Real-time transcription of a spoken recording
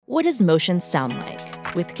What does motion sound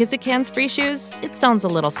like? With Kizik hands-free shoes, it sounds a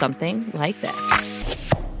little something like this.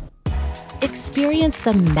 Experience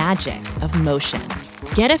the magic of motion.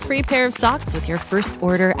 Get a free pair of socks with your first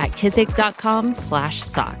order at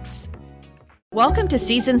kizik.com/socks. Welcome to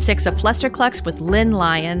Season 6 of Flusterclux with Lynn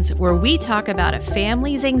Lyons, where we talk about a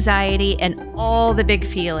family's anxiety and all the big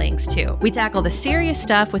feelings, too. We tackle the serious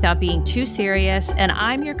stuff without being too serious, and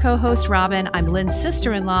I'm your co-host, Robin. I'm Lynn's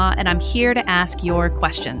sister-in-law, and I'm here to ask your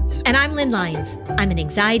questions. And I'm Lynn Lyons. I'm an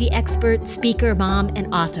anxiety expert, speaker, mom, and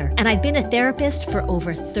author, and I've been a therapist for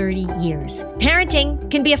over 30 years. Parenting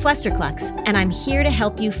can be a flusterclux, and I'm here to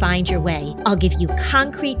help you find your way. I'll give you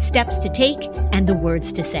concrete steps to take and the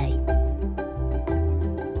words to say.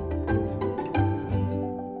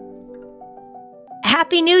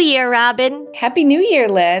 Happy New Year, Robin. Happy New Year,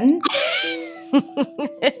 Lynn.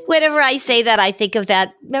 Whenever I say that, I think of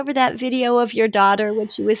that. Remember that video of your daughter when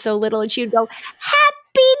she was so little and she would go,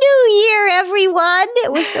 Happy New Year, everyone.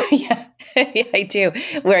 It was so Yeah, I do.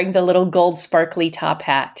 Wearing the little gold sparkly top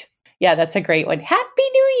hat. Yeah, that's a great one. Happy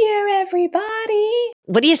New Year, everybody.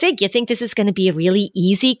 What do you think? You think this is going to be a really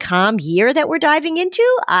easy, calm year that we're diving into?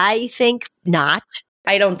 I think not.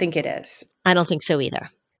 I don't think it is. I don't think so either.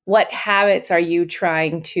 What habits are you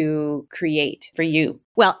trying to create for you?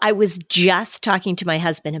 Well, I was just talking to my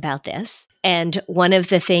husband about this. And one of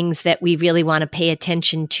the things that we really want to pay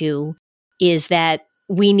attention to is that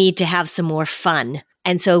we need to have some more fun.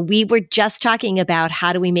 And so we were just talking about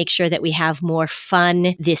how do we make sure that we have more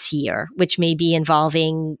fun this year, which may be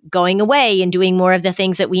involving going away and doing more of the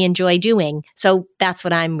things that we enjoy doing. So that's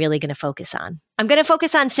what I'm really going to focus on. I'm going to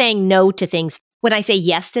focus on saying no to things. When I say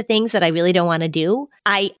yes to things that I really don't want to do,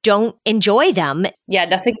 I don't enjoy them. Yeah,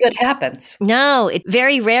 nothing good happens. No, it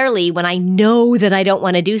very rarely when I know that I don't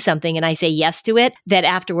want to do something and I say yes to it, that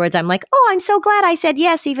afterwards I'm like, oh, I'm so glad I said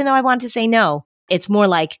yes, even though I wanted to say no. It's more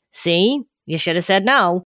like, see, you should have said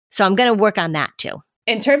no. So I'm going to work on that too.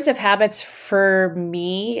 In terms of habits for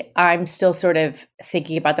me, I'm still sort of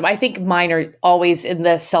thinking about them. I think mine are always in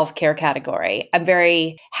the self-care category. I'm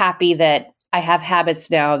very happy that I have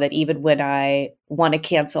habits now that even when I want to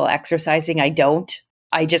cancel exercising, I don't.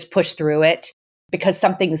 I just push through it because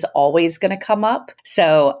something's always going to come up.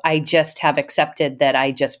 So I just have accepted that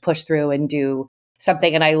I just push through and do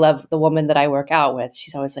something. And I love the woman that I work out with.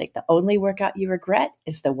 She's always like, the only workout you regret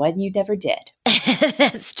is the one you never did.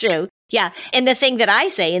 That's true. Yeah. And the thing that I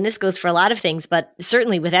say, and this goes for a lot of things, but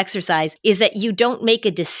certainly with exercise, is that you don't make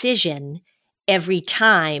a decision every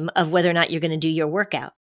time of whether or not you're going to do your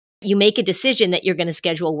workout. You make a decision that you're going to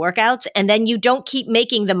schedule workouts, and then you don't keep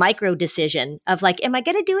making the micro decision of like, am I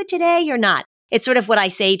going to do it today or not? It's sort of what I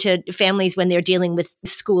say to families when they're dealing with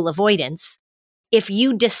school avoidance. If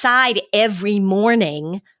you decide every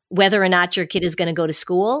morning whether or not your kid is going to go to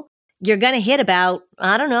school, you're going to hit about,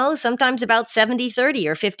 I don't know, sometimes about 70-30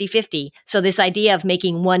 or 50-50. So this idea of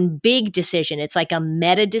making one big decision, it's like a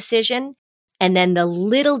meta decision. And then the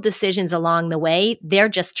little decisions along the way, they're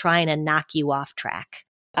just trying to knock you off track.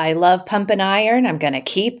 I love pumping iron. I'm going to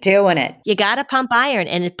keep doing it. You got to pump iron.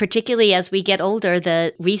 And particularly as we get older,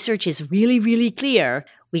 the research is really, really clear.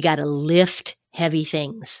 We got to lift heavy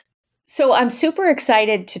things. So I'm super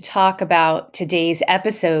excited to talk about today's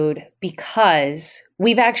episode because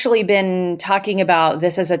we've actually been talking about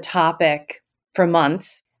this as a topic for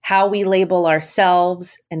months, how we label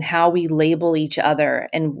ourselves and how we label each other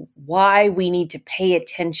and why we need to pay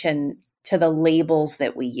attention to the labels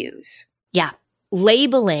that we use. Yeah.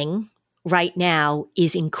 Labeling right now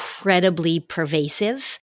is incredibly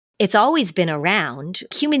pervasive. It's always been around.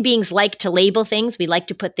 Human beings like to label things. We like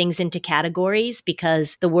to put things into categories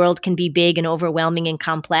because the world can be big and overwhelming and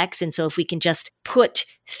complex. And so if we can just put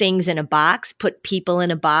things in a box, put people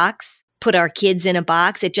in a box, put our kids in a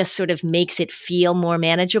box, it just sort of makes it feel more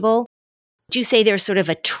manageable. Would you say there's sort of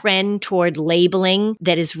a trend toward labeling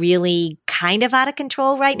that is really kind of out of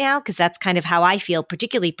control right now? Because that's kind of how I feel,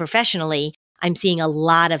 particularly professionally. I'm seeing a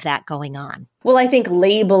lot of that going on. Well, I think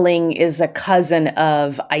labeling is a cousin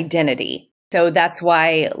of identity. So that's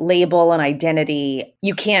why label and identity,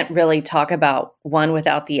 you can't really talk about one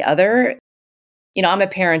without the other. You know, I'm a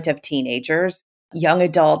parent of teenagers. Young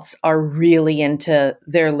adults are really into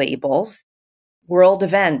their labels. World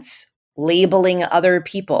events, labeling other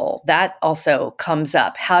people, that also comes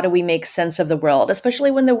up. How do we make sense of the world,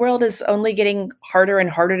 especially when the world is only getting harder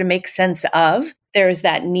and harder to make sense of? There's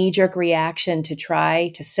that knee-jerk reaction to try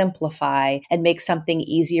to simplify and make something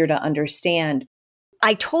easier to understand.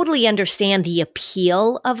 I totally understand the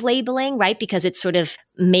appeal of labeling, right? Because it sort of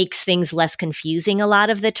makes things less confusing a lot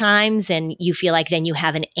of the times. And you feel like then you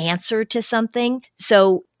have an answer to something.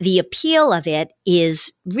 So the appeal of it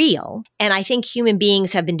is real. And I think human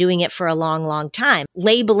beings have been doing it for a long, long time.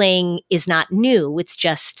 Labeling is not new. It's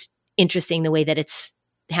just interesting the way that it's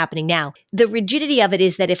happening now. The rigidity of it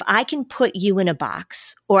is that if I can put you in a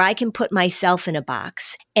box or I can put myself in a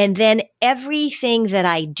box, and then everything that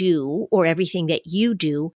I do or everything that you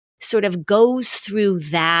do sort of goes through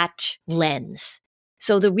that lens.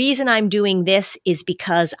 So the reason I'm doing this is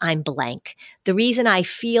because I'm blank. The reason I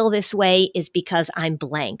feel this way is because I'm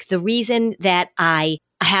blank. The reason that I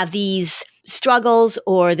have these struggles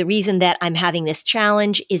or the reason that I'm having this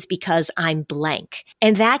challenge is because I'm blank.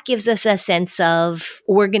 And that gives us a sense of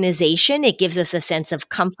organization. It gives us a sense of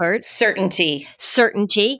comfort. Certainty.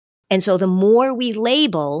 And so the more we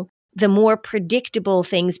label, the more predictable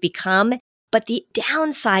things become. But the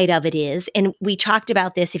downside of it is, and we talked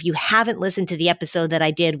about this, if you haven't listened to the episode that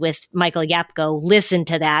I did with Michael Yapko, listen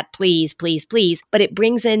to that, please, please, please. But it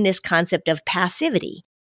brings in this concept of passivity.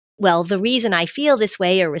 Well, the reason I feel this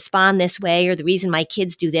way or respond this way, or the reason my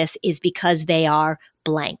kids do this is because they are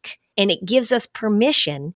blank. And it gives us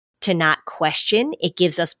permission to not question. It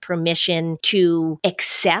gives us permission to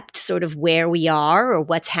accept sort of where we are or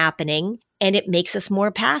what's happening. And it makes us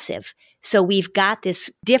more passive. So we've got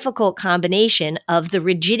this difficult combination of the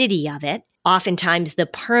rigidity of it, oftentimes the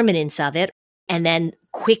permanence of it, and then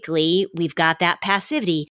quickly we've got that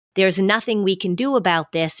passivity. There's nothing we can do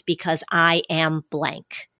about this because I am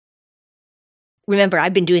blank. Remember,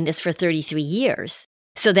 I've been doing this for 33 years.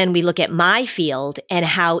 So then we look at my field and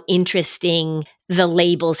how interesting the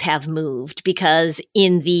labels have moved, because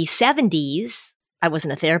in the 70s, I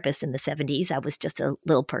wasn't a therapist in the 70s. I was just a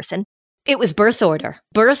little person. It was birth order.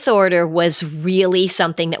 Birth order was really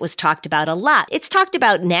something that was talked about a lot. It's talked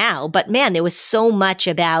about now, but man, there was so much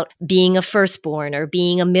about being a firstborn or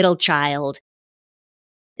being a middle child.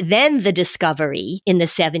 Then the discovery in the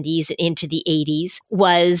 70s and into the 80s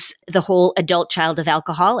was the whole adult child of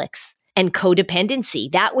alcoholics and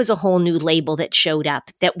codependency. That was a whole new label that showed up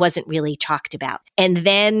that wasn't really talked about. And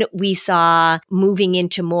then we saw moving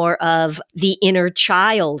into more of the inner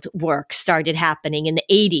child work started happening in the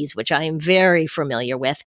 80s, which I am very familiar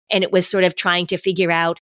with. And it was sort of trying to figure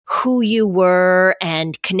out who you were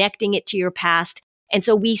and connecting it to your past. And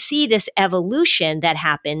so we see this evolution that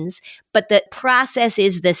happens, but the process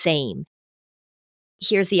is the same.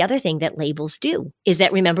 Here's the other thing that labels do is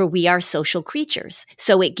that, remember, we are social creatures.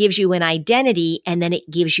 So it gives you an identity and then it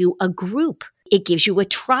gives you a group. It gives you a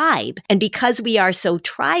tribe. And because we are so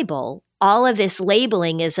tribal, all of this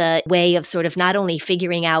labeling is a way of sort of not only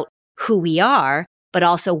figuring out who we are, but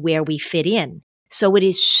also where we fit in. So it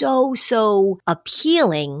is so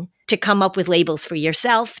appealing to come up with labels for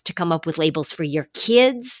yourself, to come up with labels for your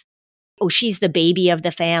kids. Oh, she's the baby of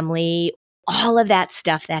the family. All of that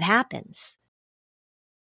stuff that happens.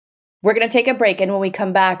 We're going to take a break. And when we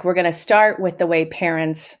come back, we're going to start with the way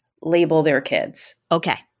parents label their kids.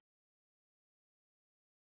 Okay.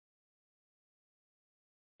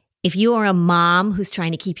 If you are a mom who's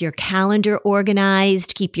trying to keep your calendar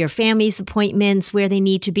organized, keep your family's appointments where they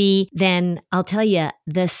need to be, then I'll tell you,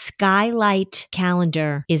 the Skylight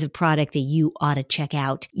calendar is a product that you ought to check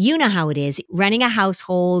out. You know how it is. Running a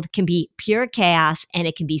household can be pure chaos and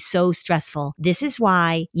it can be so stressful. This is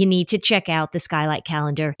why you need to check out the Skylight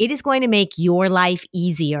calendar. It is going to make your life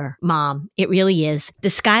easier, Mom. It really is.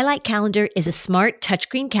 The Skylight calendar is a smart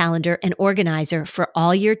touchscreen calendar and organizer for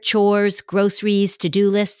all your chores, groceries, to-do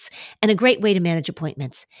lists, and a great way to manage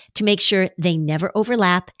appointments to make sure they never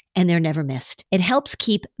overlap and they're never missed. It helps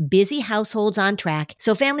keep busy households on track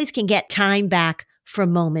so families can get time back for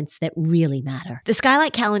moments that really matter. The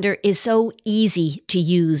Skylight calendar is so easy to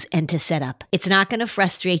use and to set up. It's not going to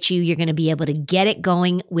frustrate you. You're going to be able to get it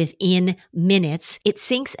going within minutes. It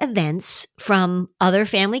syncs events from other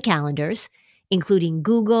family calendars, including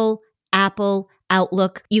Google, Apple,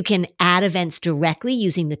 Outlook. You can add events directly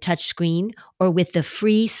using the touchscreen or with the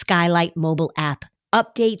free Skylight mobile app.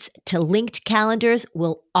 Updates to linked calendars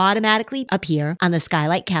will automatically appear on the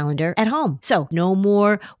Skylight calendar at home. So no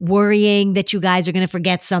more worrying that you guys are going to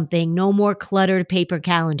forget something. No more cluttered paper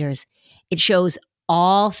calendars. It shows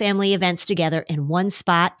all family events together in one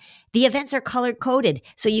spot. The events are color coded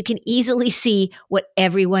so you can easily see what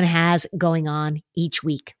everyone has going on each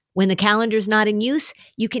week. When the calendar's not in use,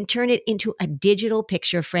 you can turn it into a digital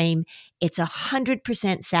picture frame. It's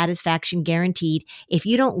 100% satisfaction guaranteed. If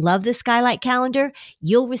you don't love the Skylight calendar,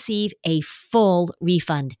 you'll receive a full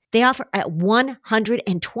refund. They offer a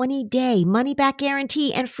 120-day money-back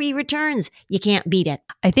guarantee and free returns. You can't beat it.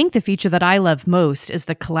 I think the feature that I love most is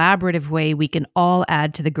the collaborative way we can all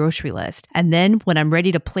add to the grocery list. And then when I'm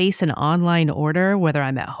ready to place an online order, whether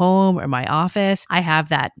I'm at home or my office, I have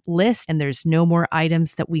that list and there's no more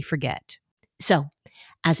items that we forget. So,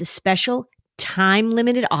 as a special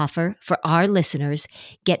time-limited offer for our listeners,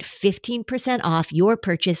 get 15% off your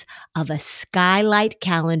purchase of a Skylight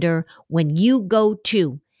calendar when you go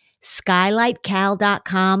to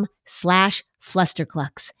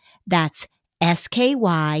skylightcal.com/flusterclux. That's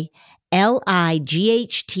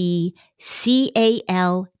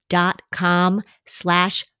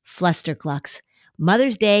skylightcal.com/flusterclux.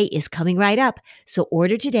 Mother's Day is coming right up, so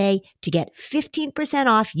order today to get 15%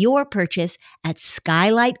 off your purchase at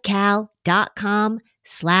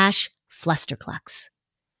skylightcal.com/flusterclux.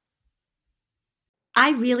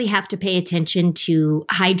 I really have to pay attention to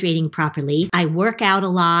hydrating properly. I work out a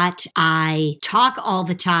lot. I talk all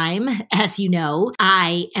the time, as you know.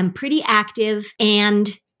 I am pretty active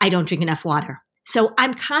and I don't drink enough water. So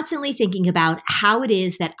I'm constantly thinking about how it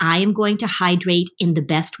is that I am going to hydrate in the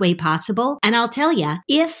best way possible. And I'll tell you,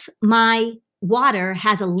 if my water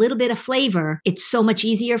has a little bit of flavor, it's so much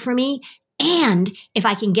easier for me. And if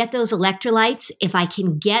I can get those electrolytes, if I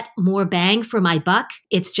can get more bang for my buck,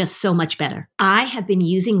 it's just so much better. I have been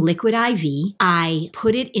using Liquid IV. I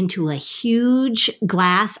put it into a huge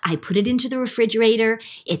glass. I put it into the refrigerator.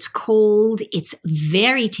 It's cold. It's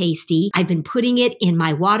very tasty. I've been putting it in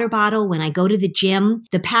my water bottle when I go to the gym.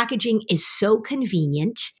 The packaging is so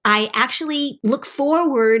convenient. I actually look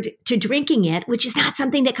forward to drinking it, which is not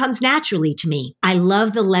something that comes naturally to me. I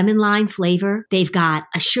love the lemon lime flavor. They've got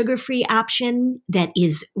a sugar-free option that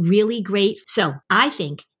is really great. So I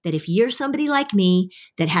think that if you're somebody like me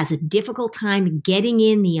that has a difficult time getting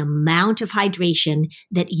in the amount of hydration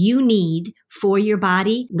that you need for your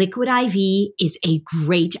body, Liquid IV is a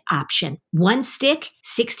great option. One stick,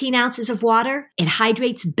 16 ounces of water, it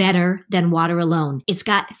hydrates better than water alone. It's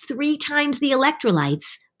got 3 times the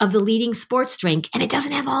electrolytes of the leading sports drink, and it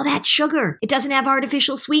doesn't have all that sugar. It doesn't have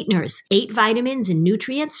artificial sweeteners. 8 vitamins and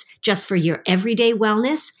nutrients just for your everyday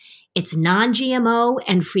wellness. It's non-GMO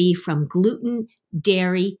and free from gluten,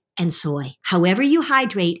 dairy, and soy. However you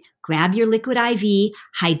hydrate, grab your Liquid IV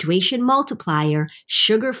Hydration Multiplier,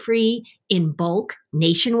 sugar-free in bulk,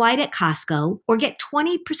 nationwide at Costco, or get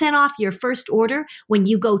 20% off your first order when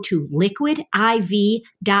you go to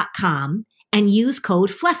liquidiv.com and use code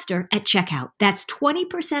FLUSTER at checkout. That's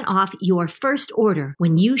 20% off your first order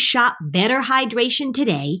when you shop Better Hydration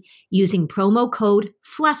today using promo code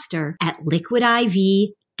FLUSTER at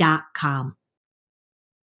liquidiv.com.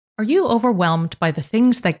 Are you overwhelmed by the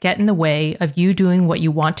things that get in the way of you doing what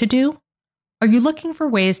you want to do? Are you looking for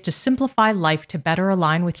ways to simplify life to better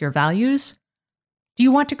align with your values? Do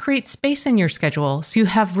you want to create space in your schedule so you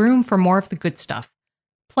have room for more of the good stuff?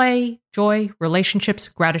 Play, joy, relationships,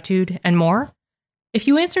 gratitude, and more? If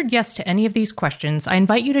you answered yes to any of these questions, I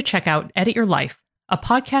invite you to check out Edit Your Life, a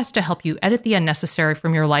podcast to help you edit the unnecessary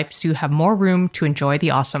from your life so you have more room to enjoy the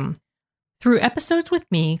awesome. Through episodes with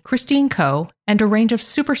me, Christine Coe, and a range of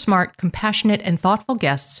super smart, compassionate, and thoughtful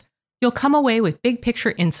guests, you'll come away with big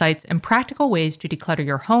picture insights and practical ways to declutter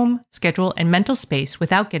your home, schedule, and mental space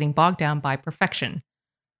without getting bogged down by perfection.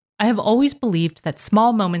 I have always believed that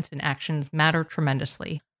small moments and actions matter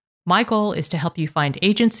tremendously. My goal is to help you find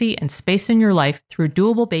agency and space in your life through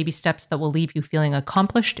doable baby steps that will leave you feeling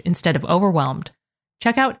accomplished instead of overwhelmed.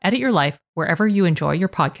 Check out Edit Your Life wherever you enjoy your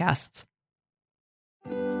podcasts.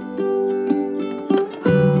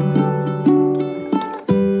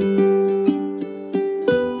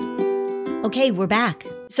 Okay, we're back.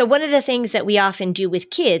 So one of the things that we often do with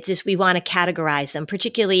kids is we want to categorize them,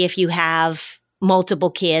 particularly if you have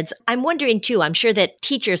multiple kids. I'm wondering too, I'm sure that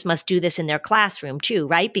teachers must do this in their classroom too,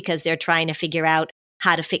 right? Because they're trying to figure out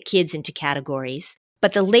how to fit kids into categories.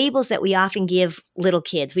 But the labels that we often give little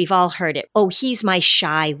kids, we've all heard it. Oh, he's my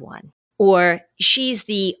shy one. Or she's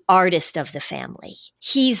the artist of the family.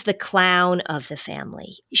 He's the clown of the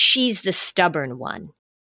family. She's the stubborn one.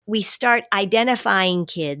 We start identifying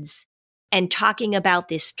kids and talking about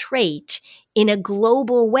this trait in a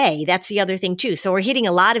global way. That's the other thing too. So we're hitting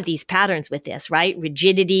a lot of these patterns with this, right?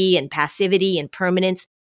 Rigidity and passivity and permanence.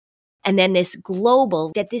 And then this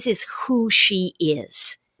global, that this is who she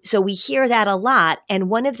is. So we hear that a lot. And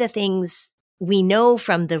one of the things we know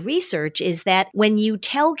from the research is that when you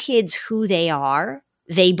tell kids who they are,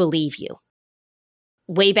 they believe you.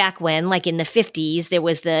 Way back when, like in the 50s, there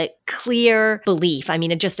was the clear belief,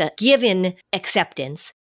 just a given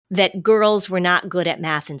acceptance that girls were not good at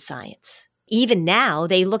math and science. even now,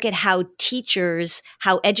 they look at how teachers,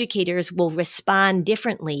 how educators will respond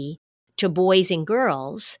differently to boys and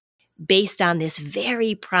girls based on this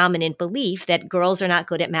very prominent belief that girls are not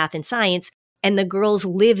good at math and science. And the girls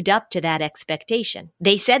lived up to that expectation.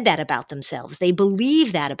 They said that about themselves. They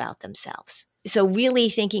believe that about themselves. So really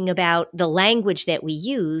thinking about the language that we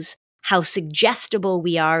use, how suggestible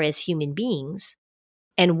we are as human beings,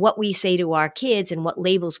 and what we say to our kids and what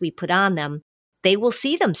labels we put on them, they will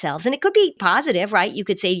see themselves. And it could be positive, right? You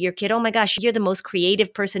could say to your kid, oh my gosh, you're the most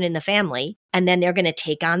creative person in the family. And then they're going to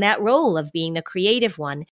take on that role of being the creative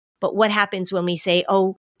one. But what happens when we say,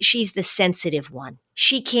 oh, she's the sensitive one?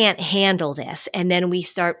 She can't handle this. And then we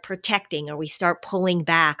start protecting, or we start pulling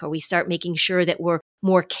back, or we start making sure that we're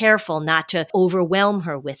more careful not to overwhelm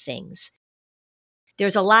her with things.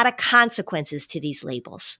 There's a lot of consequences to these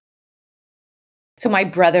labels. So my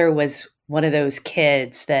brother was one of those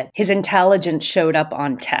kids that his intelligence showed up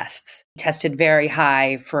on tests. He tested very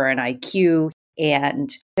high for an IQ,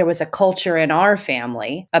 and there was a culture in our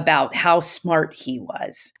family about how smart he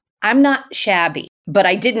was. I'm not shabby, but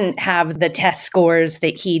I didn't have the test scores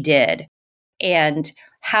that he did. And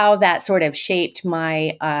how that sort of shaped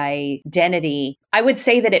my identity, I would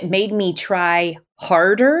say that it made me try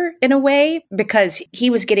harder in a way, because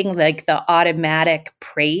he was getting like the automatic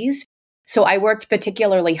praise. So I worked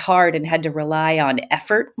particularly hard and had to rely on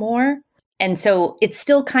effort more. And so it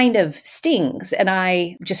still kind of stings. And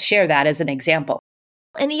I just share that as an example.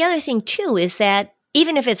 And the other thing too is that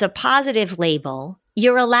even if it's a positive label,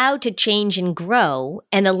 you're allowed to change and grow.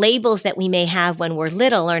 And the labels that we may have when we're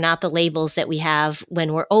little are not the labels that we have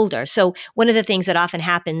when we're older. So one of the things that often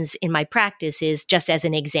happens in my practice is, just as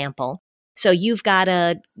an example, so you've got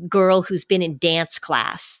a girl who's been in dance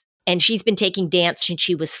class, and she's been taking dance since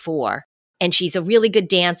she was 4. And she's a really good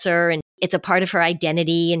dancer, and it's a part of her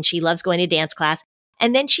identity, and she loves going to dance class.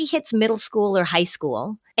 And then she hits middle school or high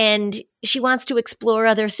school, and she wants to explore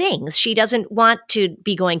other things. She doesn't want to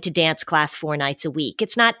be going to dance class 4 nights a week.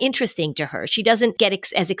 It's not interesting to her. She doesn't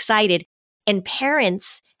get as excited. And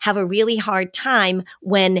parents have a really hard time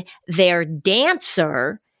when their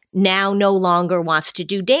dancer now no longer wants to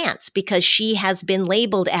do dance, because she has been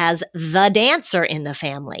labeled as the dancer in the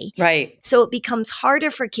family. Right. So it becomes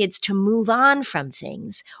harder for kids to move on from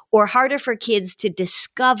things, or harder for kids to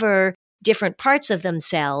discover different parts of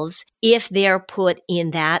themselves if they're put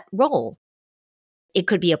in that role. It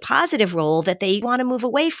could be a positive role that they want to move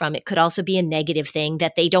away from. It could also be a negative thing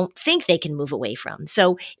that they don't think they can move away from.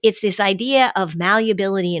 So it's this idea of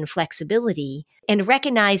malleability and flexibility, and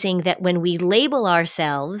recognizing that when we label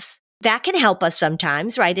ourselves, that can help us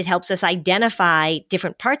sometimes, right? It helps us identify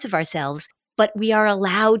different parts of ourselves, but we are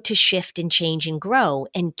allowed to shift and change and grow.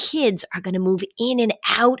 And kids are going to move in and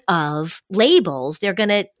out of labels. They're going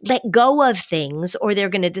to let go of things, or they're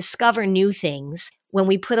going to discover new things. When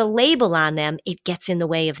we put a label on them, it gets in the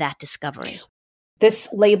way of that discovery. This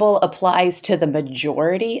label applies to the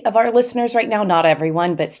majority of our listeners right now, not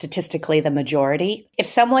everyone, but statistically the majority. If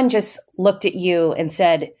someone just looked at you and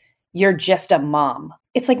said, you're just a mom,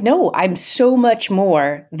 it's like, no, I'm so much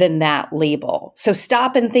more than that label. So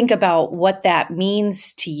stop and think about what that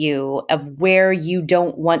means to you, of where you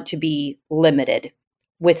don't want to be limited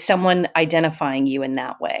with someone identifying you in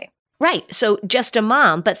that way. Right. So just a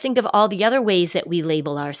mom, but think of all the other ways that we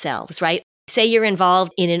label ourselves, right? Say you're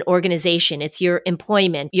involved in an organization, it's your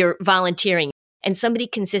employment, you're volunteering, and somebody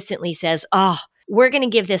consistently says, oh, we're going to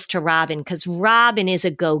give this to Robin because Robin is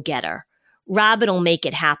a go-getter. Robin will make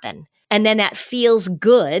it happen. And then that feels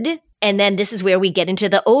good. And then this is where we get into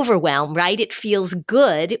the overwhelm, right? It feels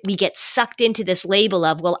good. We get sucked into this label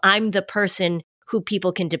of, well, I'm the person who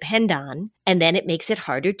people can depend on. And then it makes it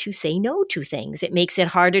harder to say no to things. It makes it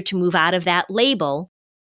harder to move out of that label.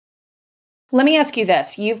 Let me ask you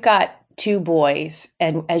this. You've got 2 boys,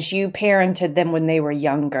 and as you parented them when they were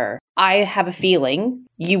younger, I have a feeling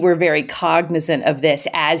you were very cognizant of this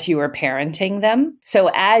as you were parenting them.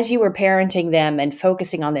 So as you were parenting them and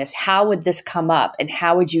focusing on this, how would this come up, and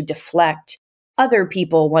how would you deflect other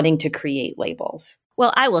people wanting to create labels?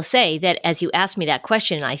 Well, I will say that as you ask me that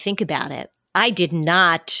question and I think about it, I did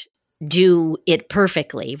not do it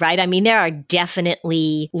perfectly, right? I mean, there are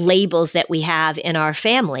definitely labels that we have in our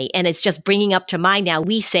family, and it's just bringing up to mind now.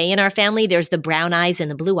 We say in our family, there's the brown eyes and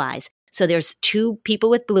the blue eyes. So there's 2 people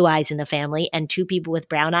with blue eyes in the family and 2 people with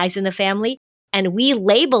brown eyes in the family. And we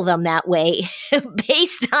label them that way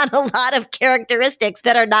based on a lot of characteristics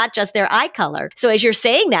that are not just their eye color. So as you're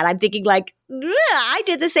saying that, I'm thinking like, I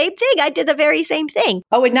did the same thing. I did the very same thing.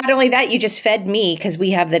 Oh, and not only that, you just fed me, because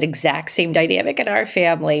we have that exact same dynamic in our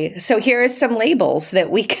family. So here are some labels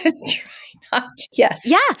that we could try Yes.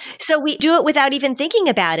 Yeah. So we do it without even thinking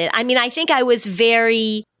about it. I mean, I think I was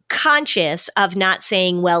very conscious of not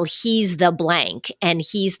saying, well, he's the blank and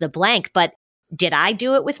he's the blank. But did I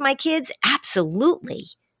do it with my kids? Absolutely.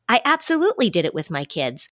 I absolutely did it with my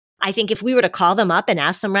kids. I think if we were to call them up and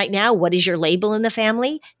ask them right now, what is your label in the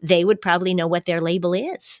family? They would probably know what their label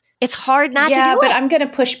is. It's hard not to do it. Yeah, but I'm going to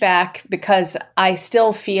push back because I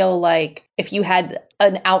still feel like if you had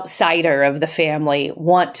an outsider of the family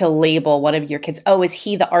want to label one of your kids, oh, is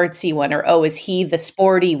he the artsy one? Or, oh, is he the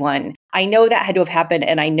sporty one? I know that had to have happened.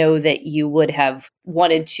 And I know that you would have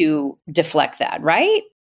wanted to deflect that, right?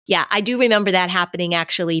 Yeah, I do remember that happening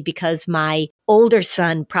actually because my older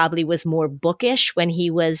son probably was more bookish when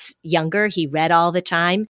he was younger. He read all the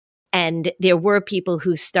time. And there were people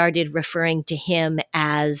who started referring to him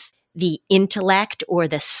as the intellect or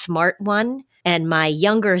the smart one. And my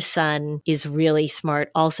younger son is really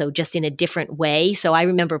smart also, just in a different way. So I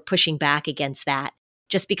remember pushing back against that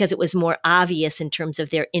just because it was more obvious in terms of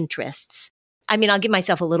their interests. I mean, I'll give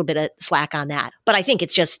myself a little bit of slack on that, but I think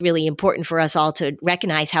it's just really important for us all to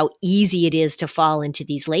recognize how easy it is to fall into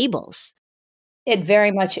these labels. It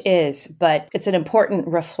very much is, but it's an important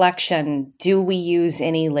reflection. Do we use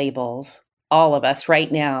any labels, all of us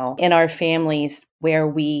right now, in our families where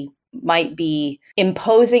we might be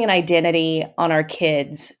imposing an identity on our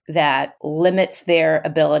kids that limits their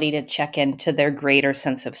ability to check into their greater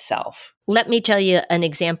sense of self? Let me tell you an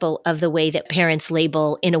example of the way that parents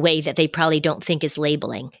label in a way that they probably don't think is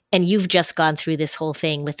labeling. And you've just gone through this whole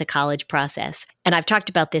thing with the college process. And I've talked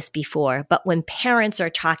about this before, but when parents are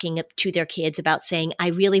talking to their kids about saying, I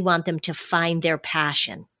really want them to find their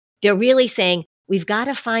passion, they're really saying, we've got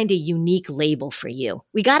to find a unique label for you.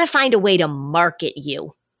 We got to find a way to market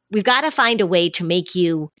you. We've got to find a way to make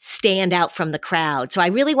you stand out from the crowd. So I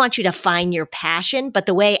really want you to find your passion. But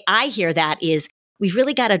the way I hear that is we've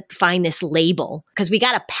really got to find this label because we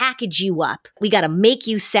got to package you up. We got to make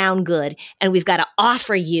you sound good. And we've got to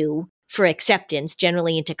offer you for acceptance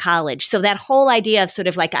generally into college. So that whole idea of sort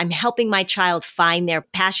of like I'm helping my child find their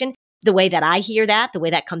passion, the way that I hear that, the way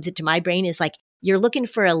that comes into my brain is like you're looking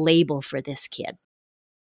for a label for this kid.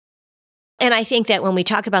 And I think that when we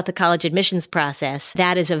talk about the college admissions process,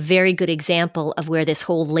 that is a very good example of where this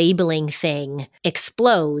whole labeling thing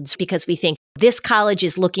explodes because we think this college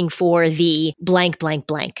is looking for the blank, blank,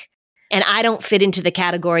 blank. And I don't fit into the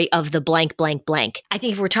category of the blank, blank, blank. I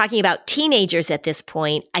think if we're talking about teenagers at this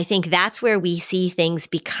point, I think that's where we see things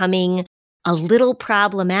becoming a little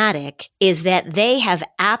problematic is that they have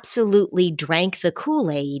absolutely drank the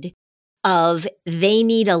Kool-Aid of they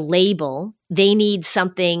need a label, they need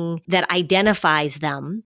something that identifies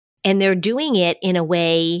them, and they're doing it in a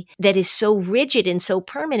way that is so rigid and so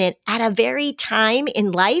permanent at a very time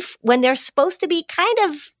in life when they're supposed to be kind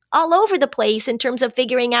of all over the place in terms of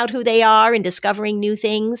figuring out who they are and discovering new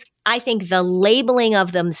things. I think the labeling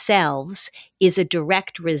of themselves is a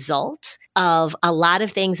direct result of a lot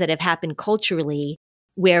of things that have happened culturally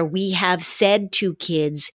where we have said to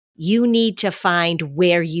kids, you need to find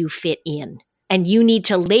where you fit in. And you need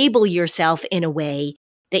to label yourself in a way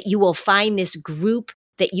that you will find this group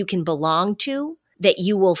that you can belong to, that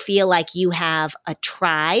you will feel like you have a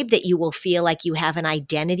tribe, that you will feel like you have an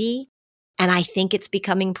identity. And I think it's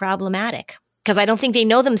becoming problematic because I don't think they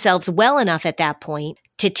know themselves well enough at that point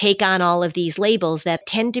to take on all of these labels that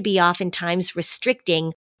tend to be oftentimes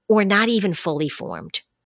restricting or not even fully formed.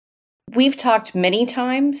 We've talked many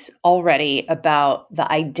times already about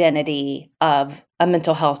the identity of a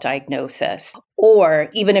mental health diagnosis, or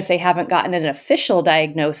even if they haven't gotten an official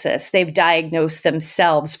diagnosis, they've diagnosed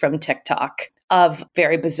themselves from TikTok of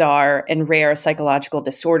very bizarre and rare psychological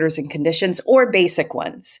disorders and conditions or basic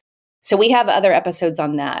ones. So we have other episodes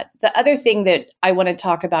on that. The other thing that I want to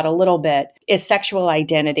talk about a little bit is sexual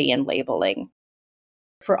identity and labeling.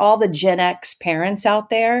 For all the Gen X parents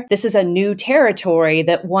out there, this is a new territory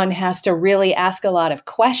that one has to really ask a lot of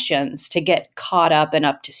questions to get caught up and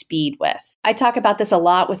up to speed with. I talk about this a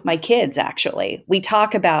lot with my kids, actually. We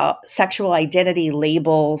talk about sexual identity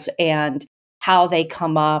labels and how they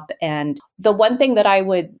come up. And the one thing that I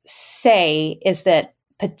would say is that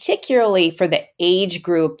particularly for the age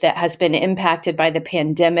group that has been impacted by the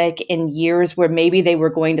pandemic in years where maybe they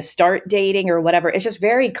were going to start dating or whatever, it's just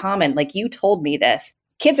very common. Like you told me this.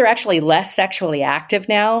 Kids are actually less sexually active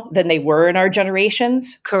now than they were in our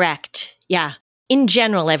generations. Correct. Yeah. In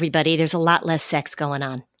general, everybody, there's a lot less sex going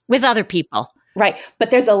on with other people. Right.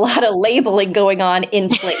 But there's a lot of labeling going on in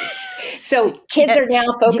place. So kids are now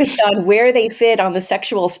focused on where they fit on the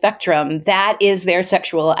sexual spectrum. That is their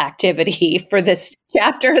sexual activity for this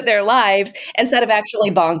chapter of their lives instead of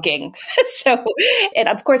actually bonking. So, and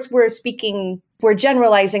of course, we're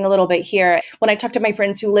generalizing a little bit here. When I talk to my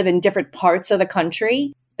friends who live in different parts of the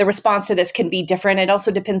country, the response to this can be different. It also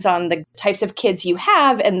depends on the types of kids you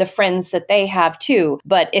have and the friends that they have too.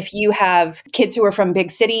 But if you have kids who are from big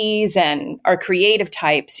cities and are creative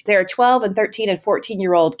types, there are 12 and 13 and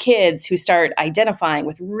 14-year-old kids who start identifying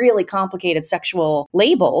with really complicated sexual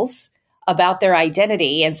labels about their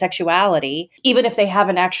identity and sexuality, even if they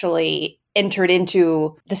haven't actually entered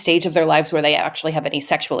into the stage of their lives where they actually have any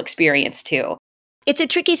sexual experience too. It's a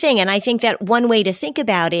tricky thing. And I think that one way to think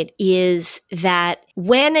about it is that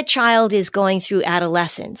when a child is going through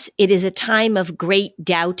adolescence, it is a time of great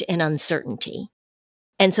doubt and uncertainty.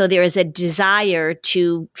 And so there is a desire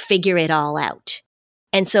to figure it all out.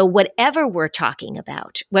 And so whatever we're talking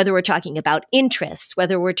about, whether we're talking about interests,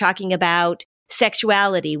 whether we're talking about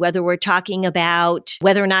sexuality, whether we're talking about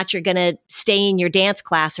whether or not you're going to stay in your dance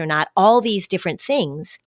class or not, all these different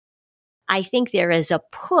things, I think there is a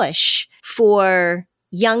push for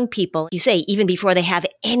young people, you say, even before they have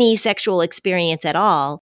any sexual experience at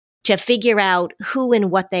all, to figure out who and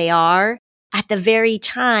what they are at the very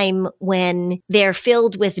time when they're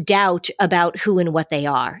filled with doubt about who and what they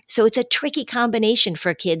are. So it's a tricky combination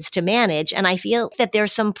for kids to manage. And I feel that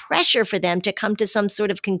there's some pressure for them to come to some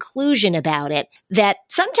sort of conclusion about it that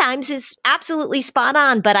sometimes is absolutely spot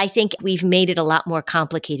on. But I think we've made it a lot more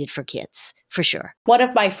complicated for kids, for sure. One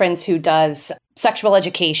of my friends who does sexual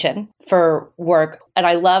education for work, and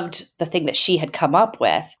I loved the thing that she had come up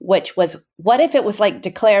with, which was, what if it was like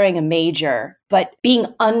declaring a major, but being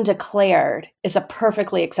undeclared is a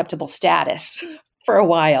perfectly acceptable status for a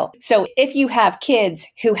while. So if you have kids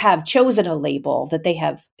who have chosen a label that they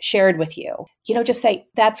have shared with you, just say,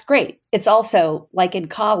 that's great. It's also like in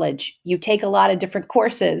college, you take a lot of different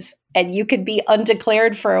courses and you could be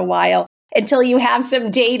undeclared for a while until you have some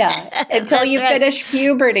data, until you finish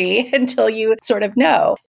puberty, until you sort of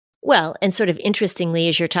know. Well, and sort of interestingly,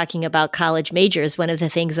 as you're talking about college majors, one of the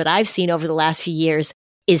things that I've seen over the last few years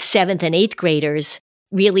is 7th and 8th graders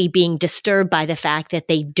really being disturbed by the fact that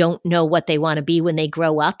they don't know what they want to be when they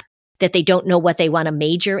grow up, that they don't know what they want to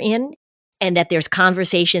major in, and that there's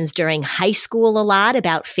conversations during high school a lot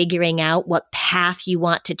about figuring out what path you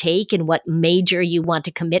want to take and what major you want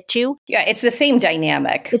to commit to. Yeah, it's the same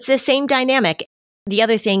dynamic. It's the same dynamic. The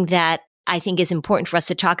other thing that I think is important for us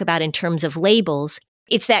to talk about in terms of labels,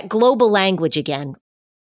 it's that global language again.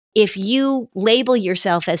 If you label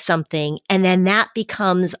yourself as something and then that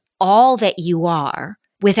becomes all that you are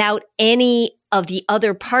without any of the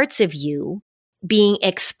other parts of you being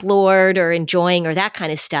explored or enjoying or that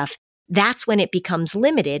kind of stuff, that's when it becomes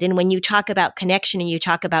limited. And when you talk about connection and you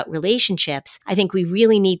talk about relationships, I think we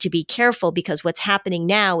really need to be careful, because what's happening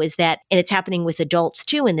now is that, and it's happening with adults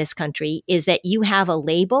too in this country, is that you have a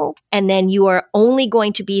label and then you are only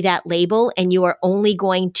going to be that label and you are only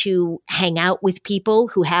going to hang out with people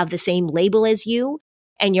who have the same label as you.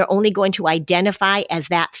 And you're only going to identify as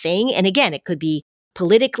that thing. And again, it could be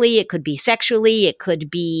politically, it could be sexually, it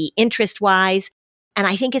could be interest-wise. And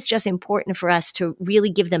I think it's just important for us to really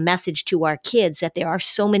give the message to our kids that there are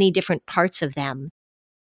so many different parts of them.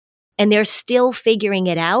 And they're still figuring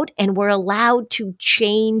it out. And we're allowed to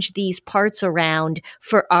change these parts around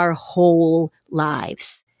for our whole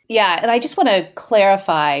lives. Yeah. And I just want to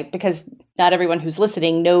clarify, because not everyone who's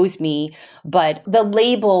listening knows me, but the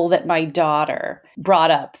label that my daughter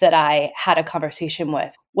brought up that I had a conversation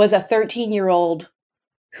with was a 13-year-old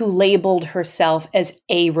who labeled herself as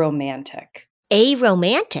aromantic.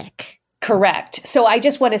 Aromantic? Correct. So I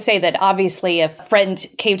just want to say that obviously if a friend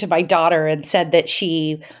came to my daughter and said that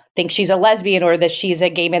she thinks she's a lesbian or that she's a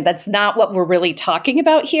gay man, that's not what we're really talking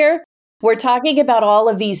about here. We're talking about all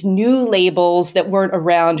of these new labels that weren't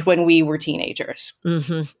around when we were teenagers.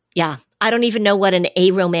 Mm-hmm. Yeah. I don't even know what an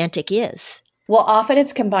aromantic is. Well, often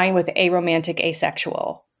it's combined with aromantic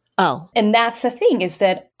asexual. Oh. And that's the thing, is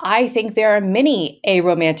that I think there are many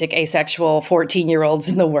aromantic asexual 14-year-olds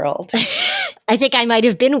in the world. I think I might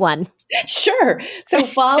have been one. Sure. So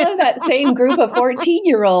follow that same group of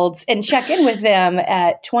 14-year-olds and check in with them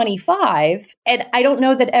at 25. And I don't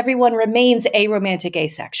know that everyone remains aromantic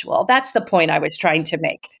asexual. That's the point I was trying to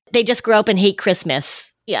make. They just grow up and hate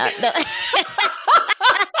Christmas. Yeah. No.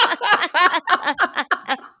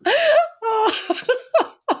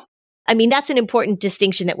 I mean, that's an important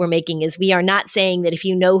distinction that we're making, is we are not saying that if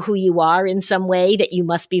you know who you are in some way that you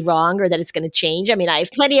must be wrong or that it's going to change. I mean, I have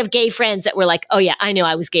plenty of gay friends that were like, oh yeah, I knew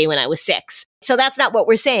I was gay when I was 6. So that's not what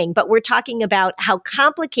we're saying, but we're talking about how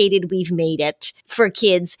complicated we've made it for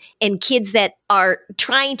kids, and kids that are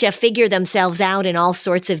trying to figure themselves out in all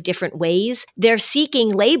sorts of different ways. They're seeking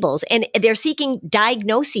labels and they're seeking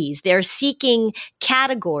diagnoses. They're seeking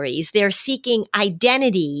categories. They're seeking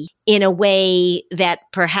identity in a way that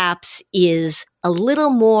perhaps is a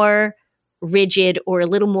little more rigid or a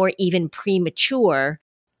little more even premature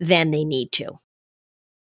than they need to.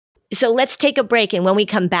 So let's take a break. And when we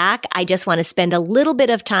come back, I just want to spend a little bit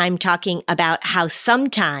of time talking about how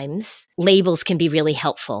sometimes labels can be really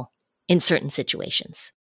helpful in certain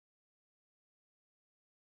situations.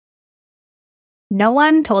 No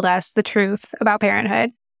one told us the truth about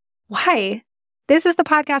parenthood. Why? This is the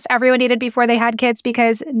podcast everyone needed before they had kids,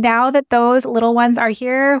 because now that those little ones are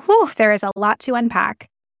here, there is a lot to unpack.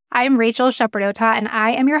 I'm Rachel Shepardota, and I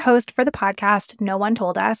am your host for the podcast No One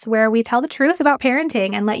Told Us, where we tell the truth about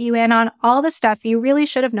parenting and let you in on all the stuff you really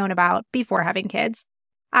should have known about before having kids.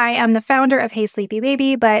 I am the founder of Hey Sleepy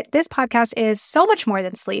Baby, but this podcast is so much more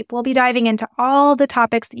than sleep. We'll be diving into all the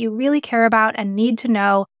topics that you really care about and need to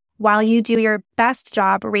know while you do your best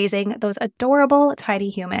job raising those adorable, tiny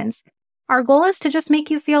humans. Our goal is to just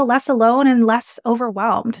make you feel less alone and less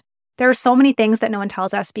overwhelmed. There are so many things that no one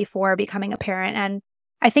tells us before becoming a parent, and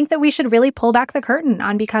I think that we should really pull back the curtain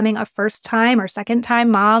on becoming a first-time or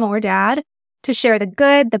second-time mom or dad to share the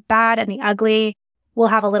good, the bad, and the ugly. We'll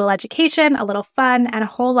have a little education, a little fun, and a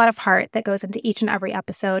whole lot of heart that goes into each and every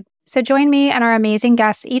episode. So join me and our amazing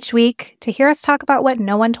guests each week to hear us talk about what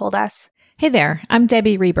no one told us. Hey there, I'm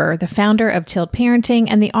Debbie Reber, the founder of Tilt Parenting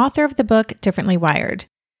and the author of the book Differently Wired.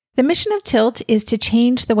 The mission of Tilt is to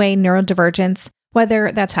change the way neurodivergence,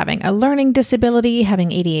 whether that's having a learning disability, having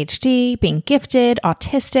ADHD, being gifted,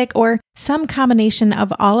 autistic, or some combination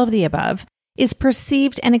of all of the above, is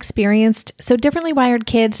perceived and experienced so differently wired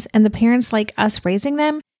kids and the parents like us raising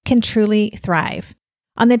them can truly thrive.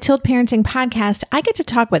 On the Tilt Parenting podcast, I get to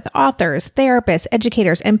talk with authors, therapists,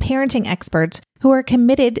 educators, and parenting experts who are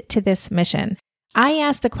committed to this mission. I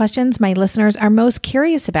ask the questions my listeners are most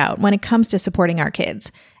curious about when it comes to supporting our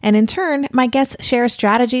kids. And in turn, my guests share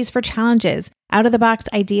strategies for challenges, out-of-the-box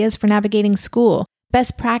ideas for navigating school,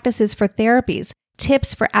 best practices for therapies,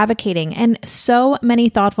 tips for advocating, and so many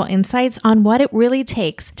thoughtful insights on what it really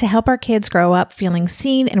takes to help our kids grow up feeling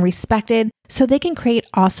seen and respected so they can create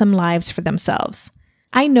awesome lives for themselves.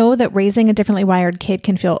 I know that raising a differently wired kid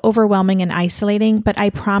can feel overwhelming and isolating, but I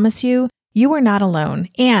promise you, you are not alone,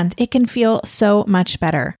 and it can feel so much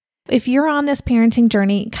better. If you're on this parenting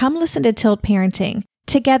journey, come listen to Tilt Parenting.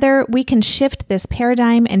 Together, we can shift this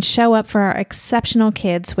paradigm and show up for our exceptional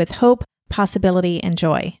kids with hope, possibility, and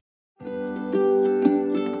joy.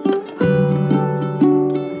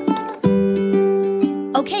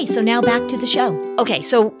 Okay, so now back to the show. Okay,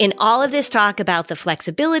 so in all of this talk about the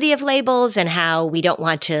flexibility of labels and how we don't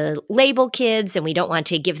want to label kids and we don't want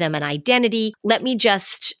to give them an identity, let me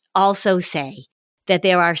just also say that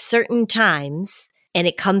there are certain times, and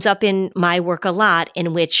it comes up in my work a lot,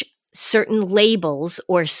 in which certain labels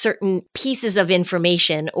or certain pieces of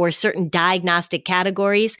information or certain diagnostic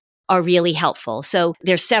categories are really helpful. So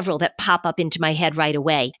there's several that pop up into my head right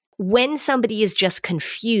away. When somebody is just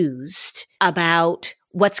confused about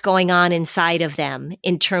what's going on inside of them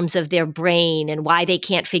in terms of their brain and why they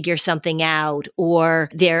can't figure something out, or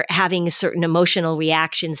they're having certain emotional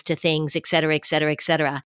reactions to things, et cetera, et cetera, et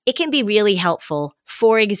cetera, it can be really helpful,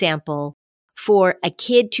 for example, for a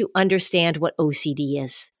kid to understand what OCD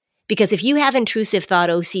is. Because if you have intrusive thought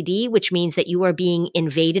OCD, which means that you are being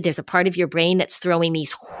invaded, there's a part of your brain that's throwing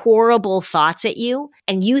these horrible thoughts at you,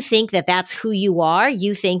 and you think that that's who you are.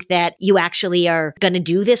 You think that you actually are going to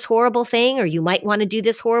do this horrible thing, or you might want to do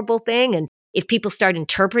this horrible thing. And if people start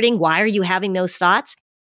interpreting, why are you having those thoughts?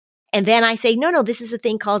 And then I say, no, this is a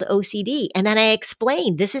thing called OCD. And then I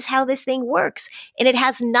explain, this is how this thing works. And it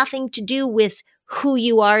has nothing to do with who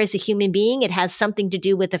you are as a human being. It has something to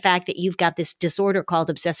do with the fact that you've got this disorder called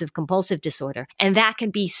obsessive compulsive disorder. And that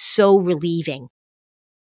can be so relieving.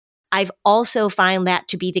 I've also found that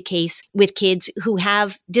to be the case with kids who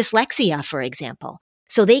have dyslexia, for example.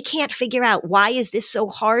 So they can't figure out, why is this so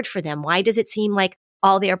hard for them? Why does it seem like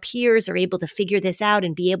all their peers are able to figure this out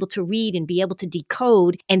and be able to read and be able to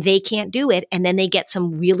decode, and they can't do it? And then they get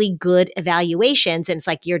some really good evaluations, and it's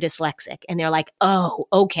like, you're dyslexic. And they're like, oh,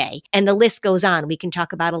 okay. And the list goes on. We can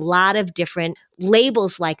talk about a lot of different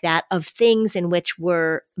labels like that of things in which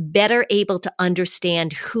we're better able to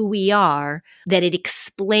understand who we are, that it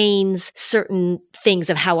explains certain things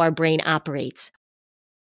of how our brain operates.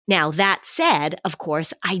 Now, that said, of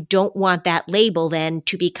course, I don't want that label then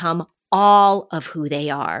to become all of who they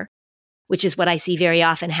are, which is what I see very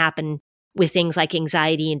often happen with things like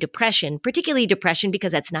anxiety and depression, particularly depression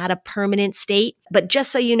because that's not a permanent state. But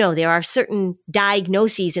just so you know, there are certain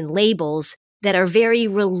diagnoses and labels that are very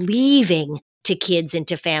relieving to kids and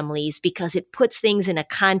to families because it puts things in a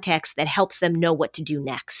context that helps them know what to do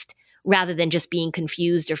next, rather than just being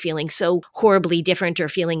confused or feeling so horribly different or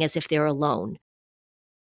feeling as if they're alone.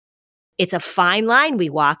 It's a fine line we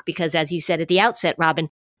walk because, as you said at the outset, Robin,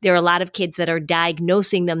 there are a lot of kids that are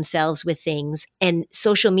diagnosing themselves with things, and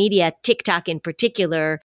social media, TikTok in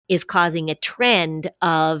particular, is causing a trend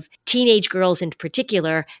of teenage girls in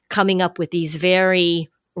particular coming up with these very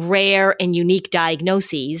rare and unique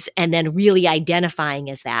diagnoses and then really identifying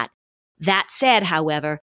as that. That said,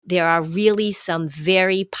 however, there are really some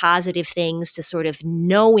very positive things to sort of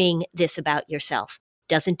knowing this about yourself.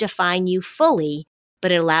 Doesn't define you fully,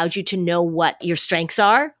 but it allows you to know what your strengths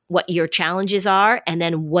are, what your challenges are, and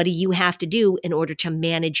then what do you have to do in order to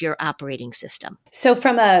manage your operating system. So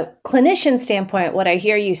from a clinician standpoint, what I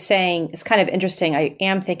hear you saying is kind of interesting. I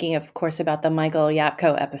am thinking, of course, about the Michael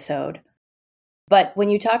Yapko episode. But when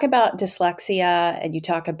you talk about dyslexia and you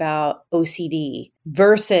talk about OCD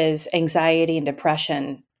versus anxiety and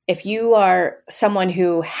depression, if you are someone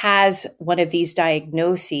who has one of these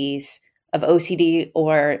diagnoses of OCD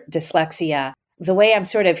or dyslexia, the way I'm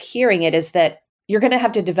sort of hearing it is that you're going to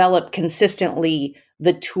have to develop consistently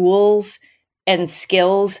the tools and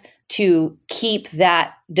skills to keep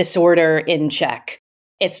that disorder in check.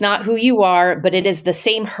 It's not who you are, but it is the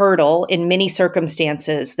same hurdle in many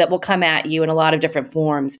circumstances that will come at you in a lot of different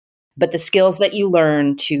forms, but the skills that you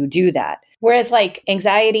learn to do that. Whereas like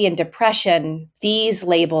anxiety and depression, these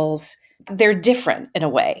labels, they're different in a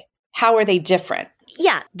way. How are they different?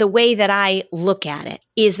 Yeah, the way that I look at it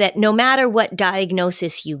is that no matter what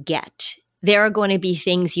diagnosis you get, there are going to be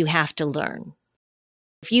things you have to learn.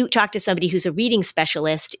 If you talk to somebody who's a reading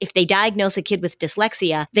specialist, if they diagnose a kid with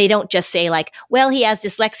dyslexia, they don't just say like, well, he has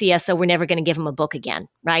dyslexia, so we're never going to give him a book again,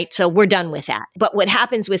 right? So we're done with that. But what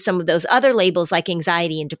happens with some of those other labels like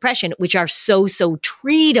anxiety and depression, which are so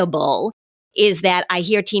treatable, is that I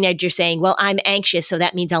hear teenagers saying, well, I'm anxious, so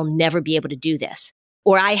that means I'll never be able to do this.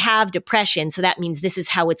 Or I have depression, so that means this is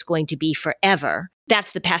how it's going to be forever.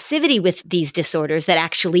 That's the passivity with these disorders that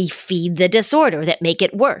actually feed the disorder, that make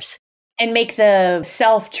it worse. And make the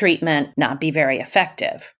self-treatment not be very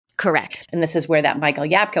effective. Correct. And this is where that Michael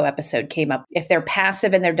Yapko episode came up. If they're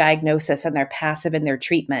passive in their diagnosis and they're passive in their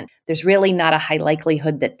treatment, there's really not a high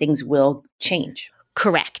likelihood that things will change.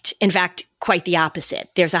 Correct. In fact, quite the opposite.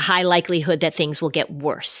 There's a high likelihood that things will get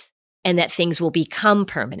worse and that things will become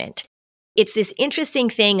permanent. It's this interesting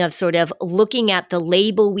thing of sort of looking at the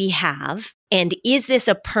label we have, and is this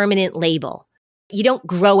a permanent label? You don't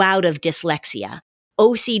grow out of dyslexia.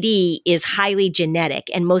 OCD is highly genetic,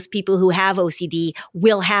 and most people who have OCD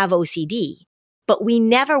will have OCD. But we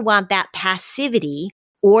never want that passivity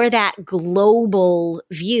or that global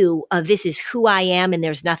view of this is who I am and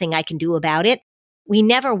there's nothing I can do about it. We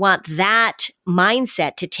never want that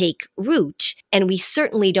mindset to take root, and we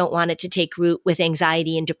certainly don't want it to take root with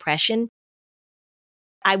anxiety and depression.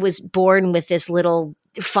 I was born with this little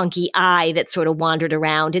funky eye that sort of wandered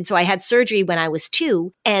around. And so I had surgery when I was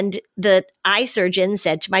 2. And the eye surgeon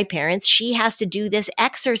said to my parents, she has to do this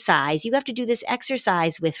exercise. You have to do this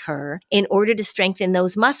exercise with her in order to strengthen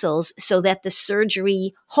those muscles so that the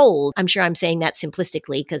surgery holds. I'm sure I'm saying that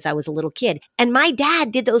simplistically because I was a little kid. And my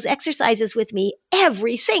dad did those exercises with me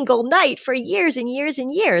every single night for years and years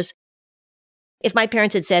and years. If my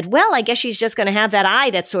parents had said, well, I guess she's just going to have that eye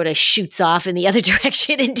that sort of shoots off in the other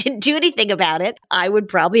direction and didn't do anything about it, I would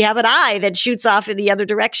probably have an eye that shoots off in the other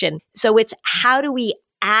direction. So it's how do we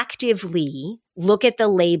actively look at the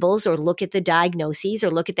labels or look at the diagnoses or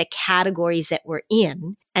look at the categories that we're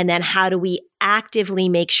in? And then how do we actively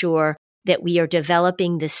make sure that we are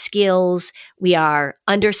developing the skills, we are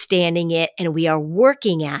understanding it, and we are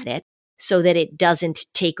working at it so that it doesn't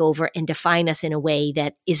take over and define us in a way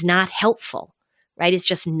that is not helpful. Right? It's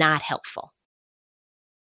just not helpful.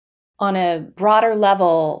 On a broader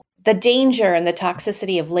level, the danger and the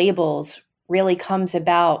toxicity of labels really comes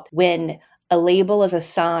about when a label is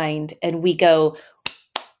assigned and we go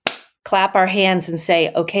clap our hands and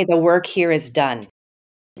say, okay, the work here is done.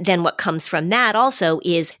 Then what comes from that also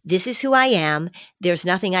is this is who I am. There's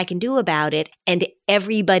nothing I can do about it. And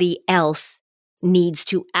everybody else needs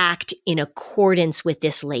to act in accordance with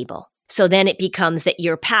this label. So then it becomes that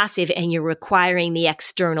you're passive and you're requiring the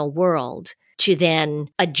external world to then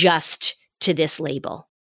adjust to this label.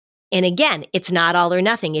 And again, it's not all or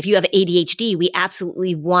nothing. If you have ADHD, we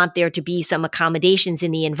absolutely want there to be some accommodations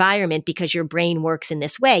in the environment because your brain works in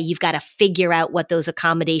this way. You've got to figure out what those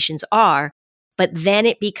accommodations are. But then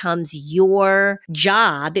it becomes your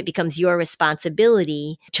job, it becomes your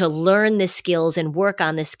responsibility to learn the skills and work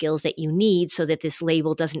on the skills that you need so that this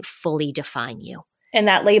label doesn't fully define you. And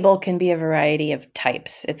that label can be a variety of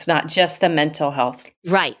types. It's not just the mental health.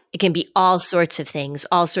 Right. It can be all sorts of things,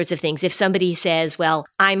 all sorts of things. If somebody says, well,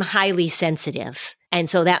 I'm highly sensitive, and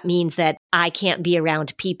so that means that I can't be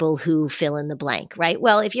around people who fill in the blank, right?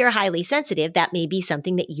 Well, if you're highly sensitive, that may be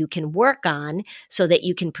something that you can work on so that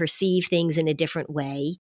you can perceive things in a different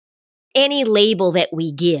way. Any label that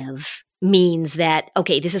we give means that,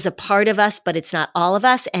 okay, this is a part of us, but it's not all of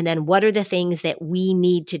us. And then what are the things that we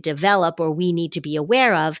need to develop or we need to be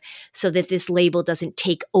aware of so that this label doesn't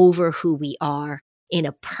take over who we are in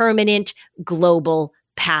a permanent, global,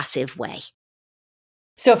 passive way?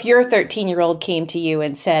 So if your 13-year-old came to you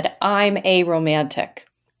and said, I'm aromantic,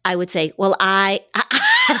 I would say, well, I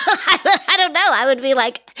don't know. I would be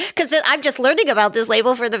like, because I'm just learning about this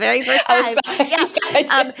label for the very first time.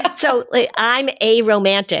 So I'm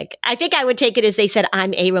aromantic. I think I would take it as they said,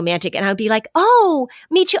 I'm aromantic. And I would be like, oh,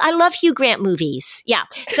 me too. I love Hugh Grant movies. Yeah.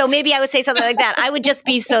 So maybe I would say something like that. I would just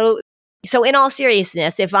be so in all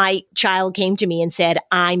seriousness, if my child came to me and said,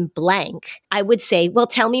 I'm blank, I would say, well,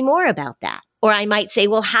 tell me more about that. Or I might say,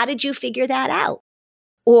 well, how did you figure that out?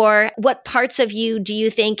 Or what parts of you do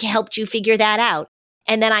you think helped you figure that out?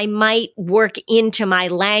 And then I might work into my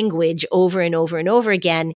language over and over and over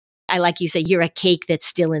again. I like you say, you're a cake that's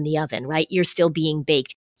still in the oven, right? You're still being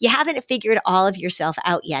baked. You haven't figured all of yourself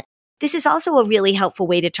out yet. This is also a really helpful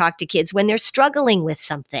way to talk to kids when they're struggling with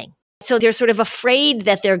something. So they're sort of afraid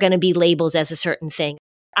that they're going to be labeled as a certain thing.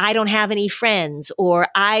 I don't have any friends, or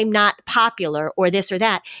I'm not popular, or this or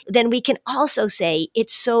that. Then we can also say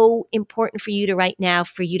it's so important for you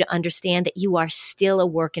to understand that you are still a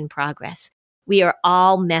work in progress. We are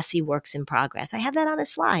all messy works in progress. I have that on a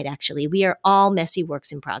slide, actually. We are all messy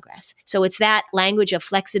works in progress. So it's that language of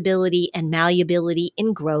flexibility and malleability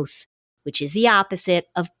in growth, which is the opposite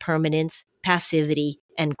of permanence, passivity,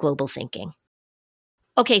 and global thinking.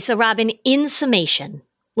 Okay, so Robin, in summation,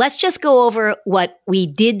 let's just go over what we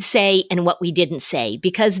did say and what we didn't say,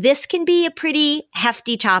 because this can be a pretty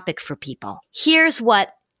hefty topic for people. Here's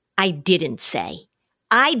what I didn't say.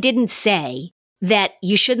 I didn't say that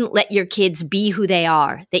you shouldn't let your kids be who they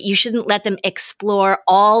are, that you shouldn't let them explore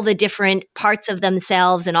all the different parts of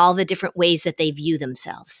themselves and all the different ways that they view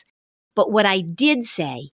themselves. But what I did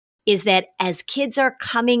say is that as kids are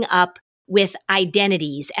coming up with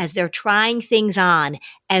identities, as they're trying things on,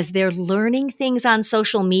 as they're learning things on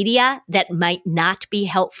social media that might not be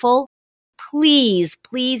helpful, please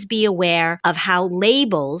be aware of how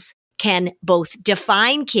labels can both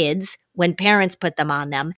define kids when parents put them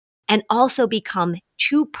on them and also become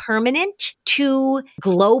too permanent, too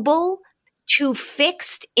global, too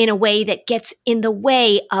fixed in a way that gets in the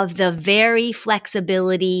way of the very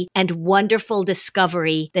flexibility and wonderful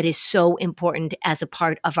discovery that is so important as a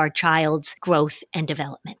part of our child's growth and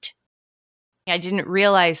development. I didn't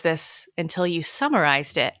realize this until you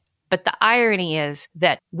summarized it. But the irony is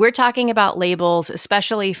that we're talking about labels,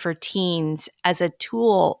 especially for teens, as a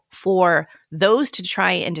tool for those to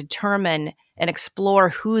try and determine and explore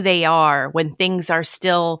who they are when things are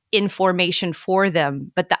still in formation for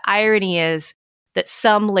them. But the irony is that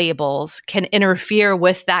some labels can interfere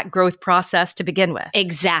with that growth process to begin with.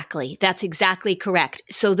 Exactly. That's exactly correct.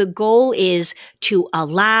 So the goal is to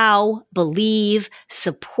allow, believe,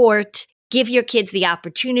 support, give your kids the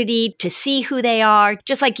opportunity to see who they are,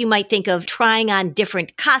 just like you might think of trying on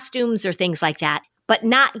different costumes or things like that, but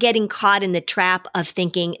not getting caught in the trap of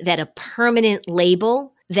thinking that a permanent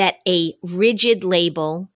label, that a rigid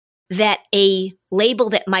label, that a label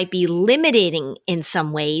that might be limiting in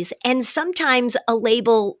some ways, and sometimes a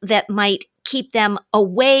label that might keep them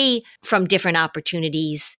away from different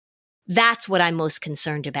opportunities. That's what I'm most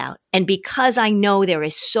concerned about. And because I know there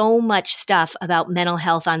is so much stuff about mental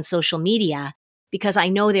health on social media, because I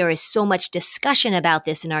know there is so much discussion about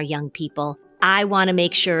this in our young people, I want to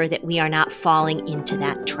make sure that we are not falling into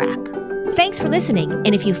that trap. Thanks for listening.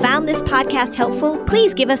 And if you found this podcast helpful,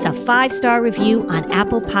 please give us a 5-star review on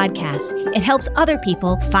Apple Podcasts. It helps other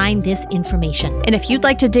people find this information. And if you'd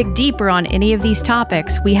like to dig deeper on any of these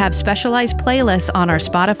topics, we have specialized playlists on our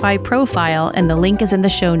Spotify profile, and the link is in the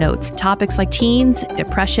show notes. Topics like teens,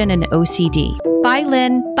 depression, and OCD. Bye,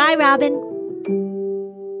 Lynn. Bye, Robin.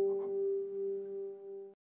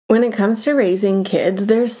 When it comes to raising kids,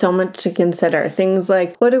 there's so much to consider. Things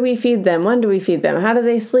like, what do we feed them? When do we feed them? How do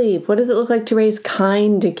they sleep? What does it look like to raise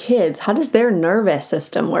kind kids? How does their nervous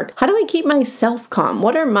system work? How do I keep myself calm?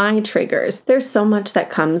 What are my triggers? There's so much that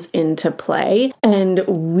comes into play, and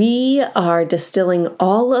we are distilling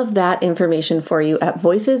all of that information for you at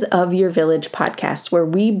Voices of Your Village podcast, where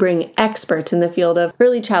we bring experts in the field of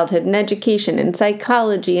early childhood and education and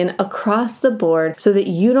psychology and across the board so that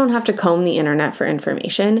you don't have to comb the internet for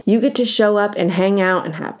information. You get to show up and hang out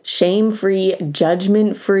and have shame-free,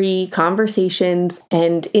 judgment-free conversations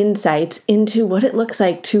and insights into what it looks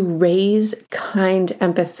like to raise kind,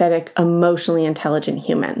 empathetic, emotionally intelligent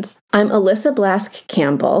humans. I'm Alyssa Blask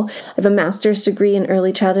Campbell. I have a master's degree in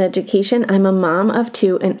early childhood education. I'm a mom of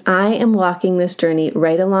 2, and I am walking this journey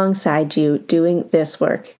right alongside you doing this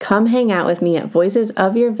work. Come hang out with me at Voices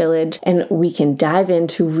of Your Village, and we can dive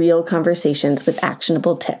into real conversations with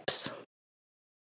actionable tips.